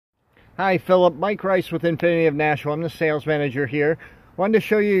Hi, Philip. Mike Rice with Infiniti of Nashua. I'm the sales manager here. Wanted to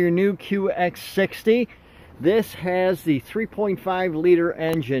show you your new QX60. This has the 3.5 liter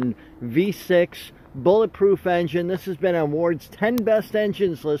engine, V6, bulletproof engine. This has been on Ward's 10 best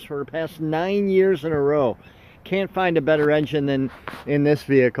engines list for the past 9 years in a row. Can't find a better engine than in this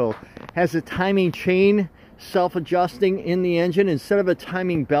vehicle. Has a timing chain self-adjusting in the engine instead of a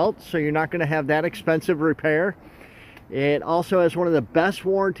timing belt, so you're not going to have that expensive repair. It also has one of the best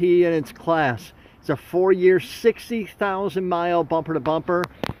warranty in its class. It's a 4-year, 60,000 mile bumper to bumper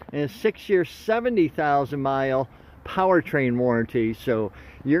and a 6-year, 70,000 mile powertrain warranty. So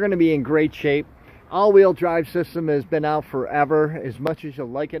you're going to be in great shape. All-wheel drive system has been out forever. As much as you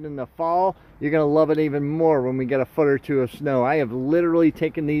like it in the fall, you're going to love it even more when we get a foot or two of snow. I have literally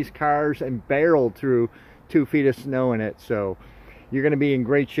taken these cars and barreled through 2 feet of snow in it. So you're going to be in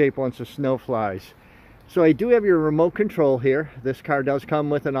great shape once the snow flies. So I do have your remote control here. This car does come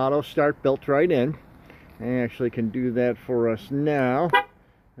with an auto start built right in. I actually can do that for us now.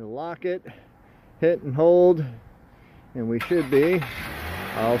 Lock it, hit and hold, and we should be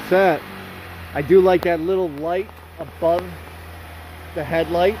all set. I do like that little light above the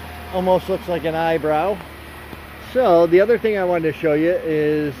headlight. Almost looks like an eyebrow. So the other thing I wanted to show you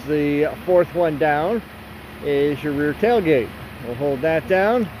is the fourth one down is your rear tailgate. We'll hold that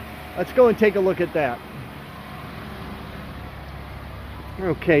down. Let's go and take a look at that.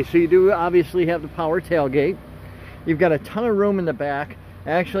 Okay, so you do obviously have the power tailgate. You've got a ton of room in the back.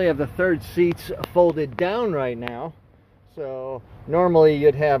 I actually have the third seats folded down right now. So normally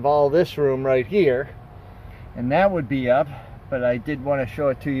you'd have all this room right here, and that would be up, but I did want to show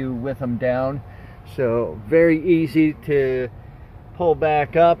it to you with them down. So very easy to pull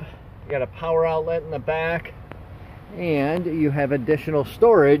back up. You got a power outlet in the back, and you have additional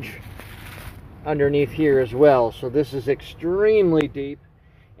storage underneath here as well. So this is extremely deep,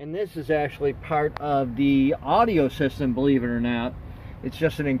 and this is actually part of the audio system, believe it or not. It's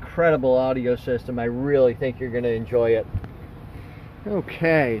just an incredible audio system. I really think you're going to enjoy it.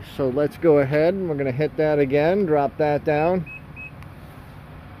 Okay, so let's go ahead and we're going to hit that again, drop that down.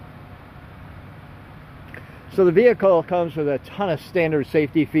 So the vehicle comes with a ton of standard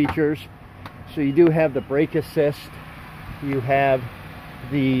safety features. So you do have the brake assist, you have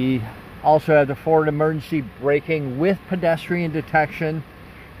also have the forward emergency braking with pedestrian detection,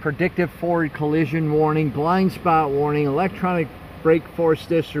 predictive forward collision warning, blind spot warning, electronic brake force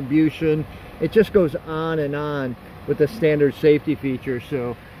distribution. It just goes on and on with the standard safety features.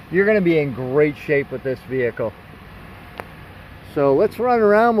 So you're going to be in great shape with this vehicle. So let's run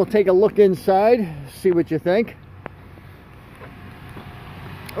around. We'll take a look inside, see what you think.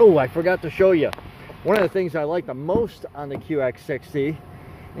 Oh, I forgot to show you. One of the things I like the most on the QX60,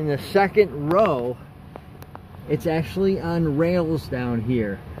 in the second row, it's actually on rails down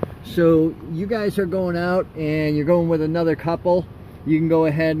here. So you guys are going out and you're going with another couple, you can go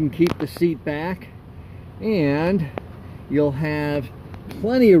ahead and keep the seat back, and you'll have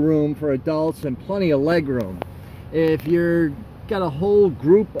plenty of room for adults and plenty of leg room. If you're got a whole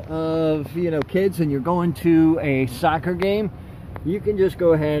group of kids and you're going to a soccer game, you can just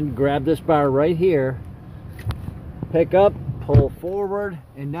go ahead and grab this bar right here, pick up, pull forward,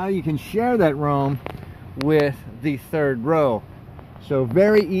 and now you can share that room with the third row. So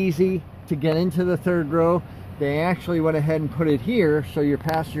very easy to get into the third row. They actually went ahead and put it here so your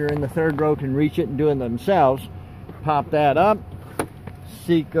passenger in the third row can reach it and do it themselves. Pop that up,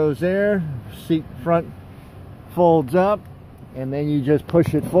 seat goes there, seat front folds up, and then you just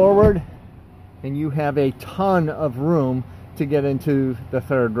push it forward and you have a ton of room to get into the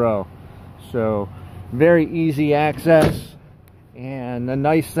third row. So very easy access, and the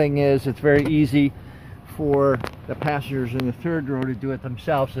nice thing is it's very easy for the passengers in the third row to do it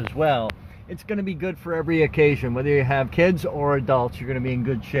themselves as well. It's going to be good for every occasion, whether you have kids or adults. You're going to be in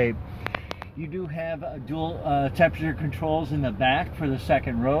good shape. You do have dual temperature controls in the back for the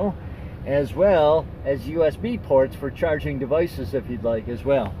second row, as well as USB ports for charging devices if you'd like as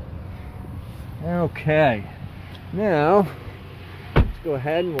well. Okay, now let's go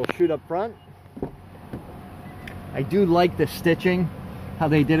ahead and we'll shoot up front. I do like the stitching, how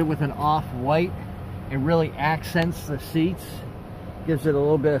they did it with an off-white. It really accents the seats, gives it a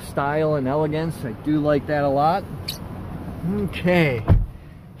little bit of style and elegance. I do like that a lot. Okay,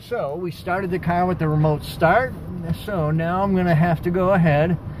 so we started the car with the remote start. So now I'm going to have to go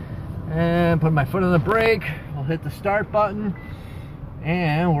ahead and put my foot on the brake. I'll hit the start button,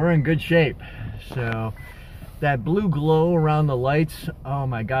 and we're in good shape. So that blue glow around the lights, oh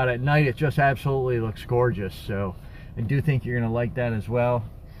my god, at night it just absolutely looks gorgeous. So I do think you're going to like that as well.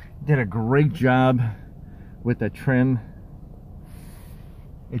 Did a great job with the trim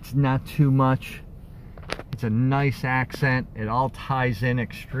It's not too much. It's a nice accent. It all ties in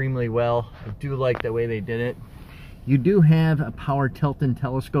extremely well. I do like the way they did it. You do have a power tilt and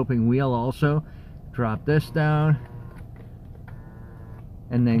telescoping wheel also. Drop this down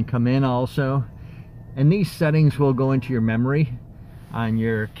and then come in also. And these settings will go into your memory on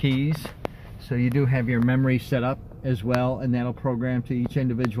your keys. So you do have your memory set up as well, and that'll program to each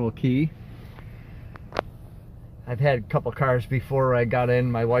individual key. I've had a couple cars before I got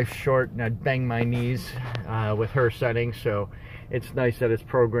in. My wife's short and I'd bang my knees with her settings, so it's nice that it's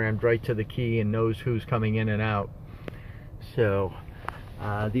programmed right to the key and knows who's coming in and out. So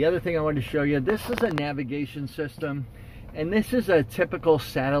the other thing I wanted to show you, this is a navigation system, and this is a typical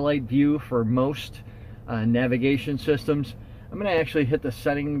satellite view for most navigation systems. I'm going to actually hit the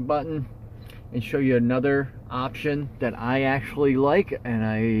setting button and show you another option that I actually like, and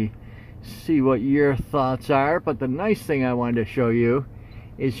I see what your thoughts are. But the nice thing I wanted to show you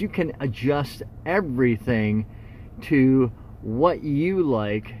is you can adjust everything to what you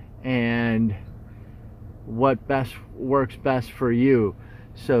like and what works best for you.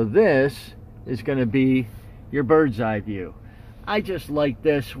 So this is going to be your bird's eye view. I just like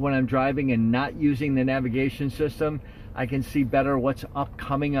this when I'm driving and not using the navigation system. I can see better what's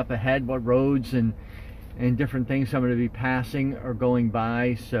coming up ahead, what roads and different things I'm going to be passing or going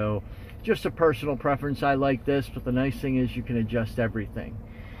by. So just a personal preference, I like this, but the nice thing is you can adjust everything.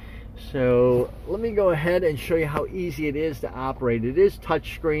 So let me go ahead and show you how easy it is to operate. It is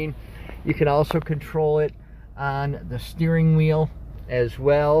touchscreen. You can also control it on the steering wheel as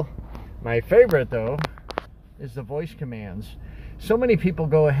well. My favorite though is the voice commands. So many people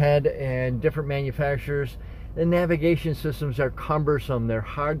go ahead, and different manufacturers, the navigation systems are cumbersome, they're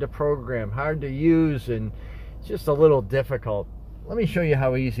hard to program, hard to use, and it's just a little difficult. Let me show you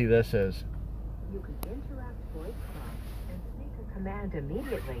how easy this is. You can interrupt voice prompts and speak a command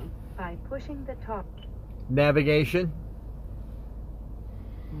immediately by pushing the top. Navigation.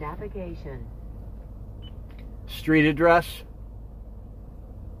 Navigation. Street address.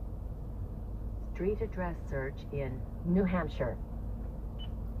 Street address search in New Hampshire.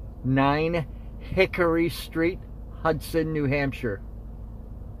 9 Hickory Street, Hudson, New Hampshire.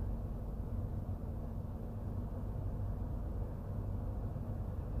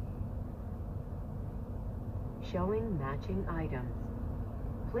 Showing matching items.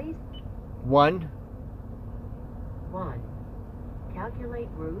 Please. 1. Calculate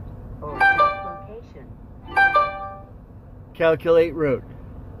route or check location. Calculate route.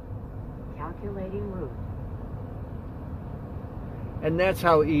 Calculating route. And that's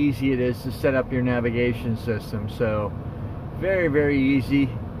how easy it is to set up your navigation system. So very, very easy.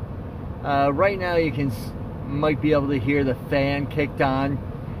 Right now you might be able to hear the fan kicked on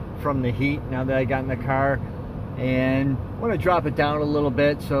from the heat now that I got in the car, and I want to drop it down a little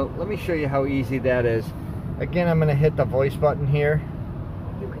bit. So let me show you how easy that is. Again, I'm going to hit the voice button here.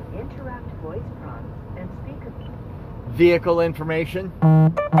 You can interrupt voice prompts and speak a Vehicle information.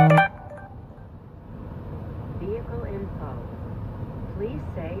 vehicle info. Please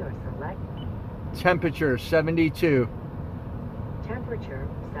say or select Temperature 72. temperature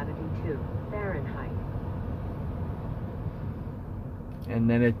 72 Fahrenheit. And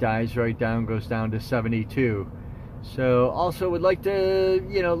then it dies right down, goes down to 72. So also would like to,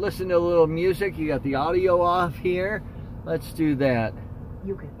 listen to a little music. You got the audio off here. Let's do that.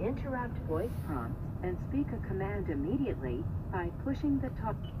 You can interrupt voice prompts and speak a command immediately by pushing the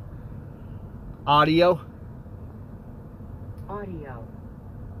top. Audio. Audio.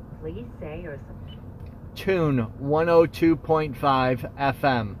 Please say or Tune 102.5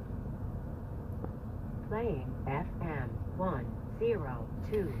 FM. playing FM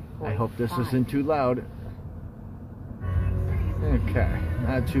 102. I hope this isn't too loud. Okay,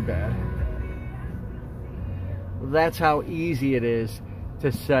 not too bad. That's how easy it is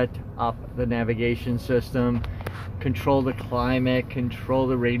to set up the navigation system, control the climate, control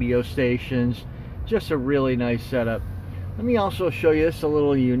the radio stations. Just a really nice setup. Let me also show you this, a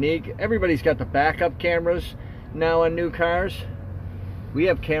little unique. Everybody's got the backup cameras now on new cars. We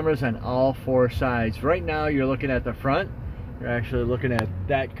have cameras on all 4 sides. Right now you're looking at the front. You're actually looking at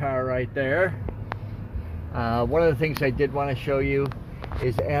that car right there. One of the things I did want to show you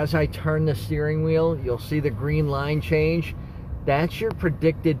is as I turn the steering wheel, you'll see the green line change. That's your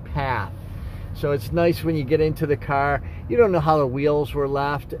predicted path. So it's nice when you get into the car. You don't know how the wheels were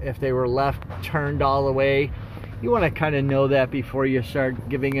left, if they were left turned all the way. You want to kind of know that before you start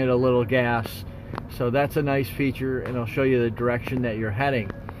giving it a little gas. So that's a nice feature, and it'll show you the direction that you're heading.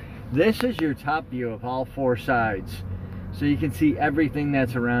 This is your top view of all 4 sides. So you can see everything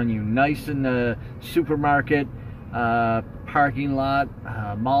that's around you. Nice in the supermarket, parking lot,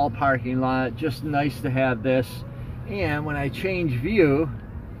 mall parking lot. Just nice to have this. And when I change view,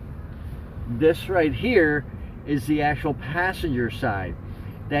 this right here is the actual passenger side.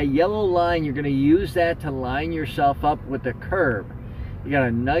 That yellow line, you're going to use that to line yourself up with the curb. You got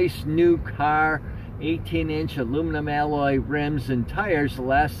a nice new car, 18-inch aluminum alloy rims and tires. The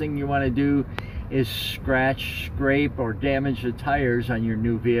last thing you want to do is scratch, scrape, or damage the tires on your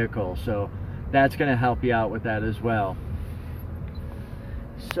new vehicle. So that's going to help you out with that as well.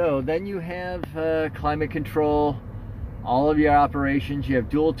 So then you have climate control, all of your operations. You have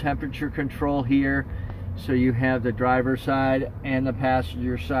dual temperature control here. So you have the driver's side and the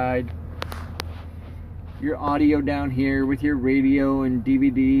passenger side. Your audio down here with your radio and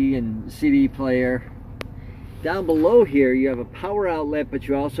DVD and CD player. Down below here you have a power outlet, but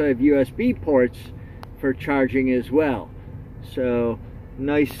you also have USB ports for charging as well. So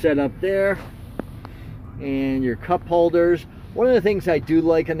nice setup there. And your cup holders. One of the things I do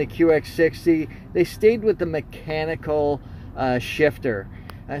like on the QX60, they stayed with the mechanical shifter.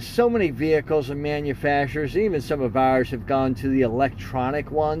 So many vehicles and manufacturers, even some of ours, have gone to the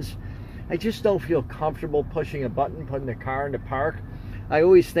electronic ones. I just don't feel comfortable pushing a button, putting the car into park. I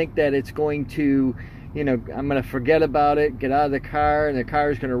always think that it's going to, you know, I'm going to forget about it, get out of the car, and the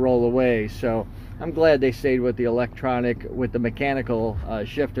car is going to roll away. So I'm glad they stayed with the electronic, with the mechanical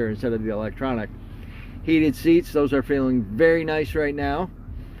shifter instead of the electronic. Heated seats, those are feeling very nice right now.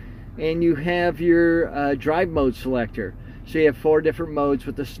 And you have your drive mode selector. So you have 4 different modes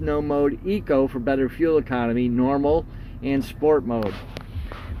with the snow mode, eco for better fuel economy, normal, and sport mode.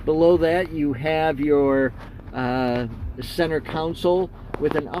 Below that you have your center console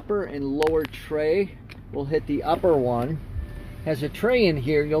with an upper and lower tray. We'll hit the upper one. Has a tray in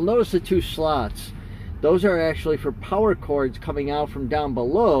here. You'll notice the 2 slots. Those are actually for power cords coming out from down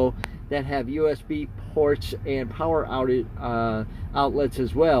below that have USB ports and power outlets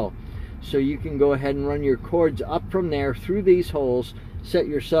as well. So you can go ahead and run your cords up from there through these holes, set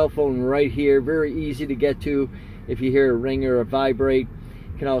your cell phone right here. Very easy to get to if you hear a ring or a vibrate.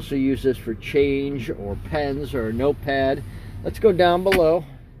 You can also use this for change or pens or a notepad. Let's go down below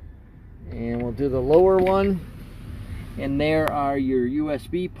and we'll do the lower one. And there are your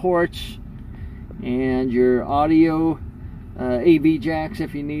USB ports and your audio AV jacks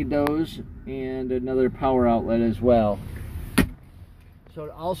if you need those, and another power outlet as well. So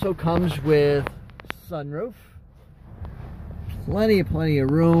it also comes with sunroof, plenty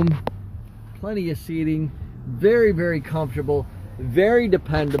of room, plenty of seating, very comfortable, very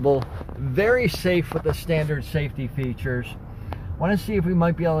dependable, very safe with the standard safety features. Want to see if we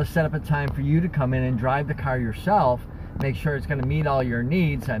might be able to set up a time for you to come in and drive the car yourself, make sure it's going to meet all your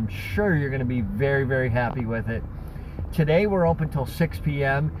needs. I'm sure you're going to be very happy with it. Today we're open till 6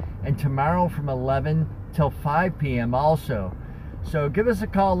 p.m. and tomorrow from 11 till 5 p.m. also. So give us a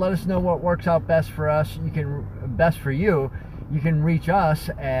call, let us know what works out best for us. Best for you. You can reach us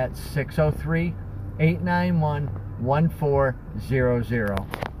at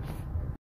 603-891-1400.